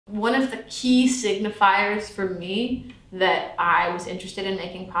One of the key signifiers for me that I was interested in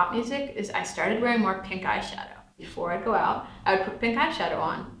making pop music is I started wearing more pink eyeshadow. Before I'd go out, I would put pink eyeshadow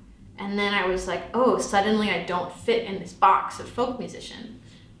on. And then I was like, oh, suddenly I don't fit in this box of folk musician.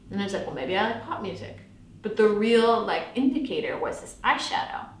 And I was like, well, maybe I like pop music. But the real like indicator was this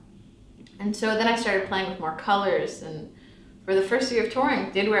eyeshadow. And so then I started playing with more colors, and for the first year of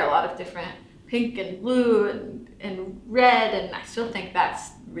touring, did wear a lot of different pink and blue and red, and I still think that's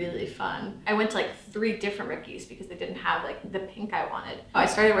really fun. I went to like 3 different Rickies because they didn't have like the pink I wanted. I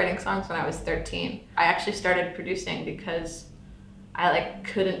started writing songs when I was 13. I actually started producing because I like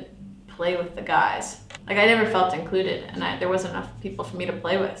couldn't play with the guys. Like I never felt included, and there wasn't enough people for me to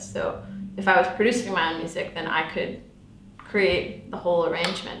play with. So if I was producing my own music, then I could create the whole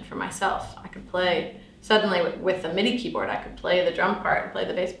arrangement for myself. I could play, suddenly with the MIDI keyboard, I could play the drum part and play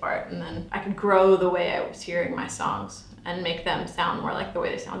the bass part, and then I could grow the way I was hearing my songs and make them sound more like the way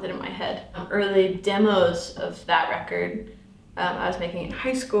they sounded in my head. Early demos of that record, I was making in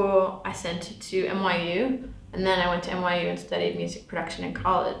high school. I sent it to NYU, and then I went to NYU and studied music production in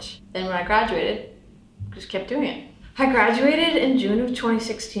college. Then when I graduated, just kept doing it. I graduated in June of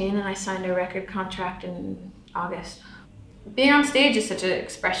 2016, and I signed a record contract in August. Being on stage is such an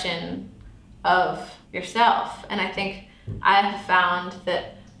expression of yourself, and I think I have found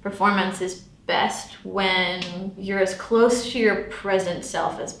that performance is best when you're as close to your present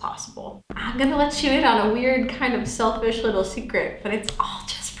self as possible. I'm gonna let you in on a weird kind of selfish little secret, but it's all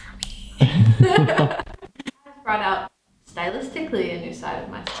just for me. I've brought out stylistically a new side of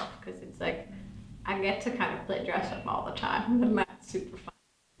myself, because it's like I get to kind of play dress up all the time, and that's super fun.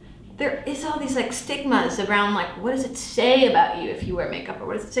 There is all these like stigmas around like, what does it say about you if you wear makeup, or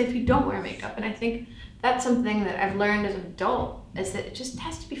what does it say if you don't wear makeup? And I think that's something that I've learned as an adult, is that it just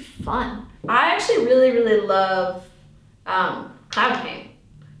has to be fun. I actually really love cloud paint,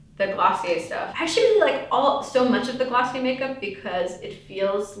 the Glossier stuff. I actually really like so much of the Glossier makeup because it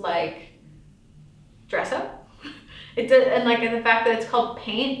feels like dress up. It does, and like the fact that it's called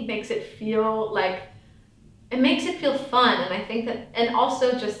paint makes it feel like, it makes it feel fun. And I think that, and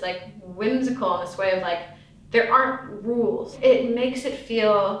also just like whimsical in this way of like, there aren't rules. It makes it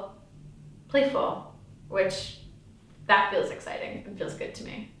feel playful, which that feels exciting and feels good to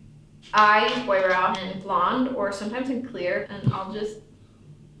me. I use Boy Brow in blonde or sometimes in clear, and I'll just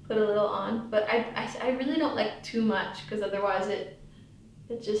put a little on. But I really don't like too much, because otherwise it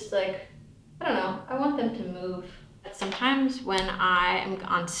just like, I don't know, I want them to move. Sometimes when I am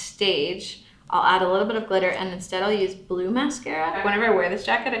on stage, I'll add a little bit of glitter, and instead I'll use blue mascara. Whenever I wear this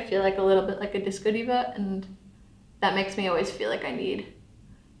jacket, I feel like a little bit like a disco diva, and that makes me always feel like I need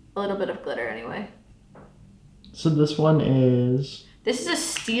a little bit of glitter anyway. So this one is? This is a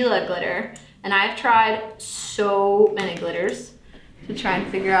Stila glitter, and I've tried so many glitters to try and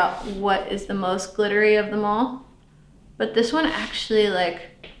figure out what is the most glittery of them all. But this one actually, like,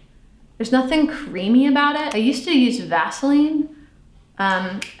 there's nothing creamy about it. I used to use Vaseline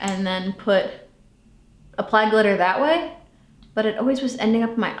and then apply glitter that way, but it always was ending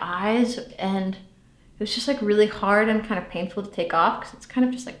up in my eyes, and it was just like really hard and kind of painful to take off, because it's kind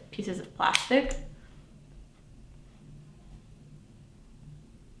of just like pieces of plastic.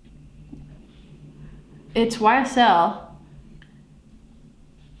 It's YSL.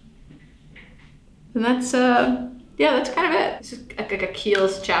 And that's, yeah, that's kind of it. It's just like a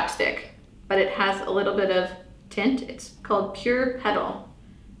Kiehl's chapstick, but it has a little bit of tint. It's called Pure Petal,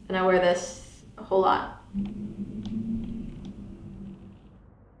 and I wear this a whole lot.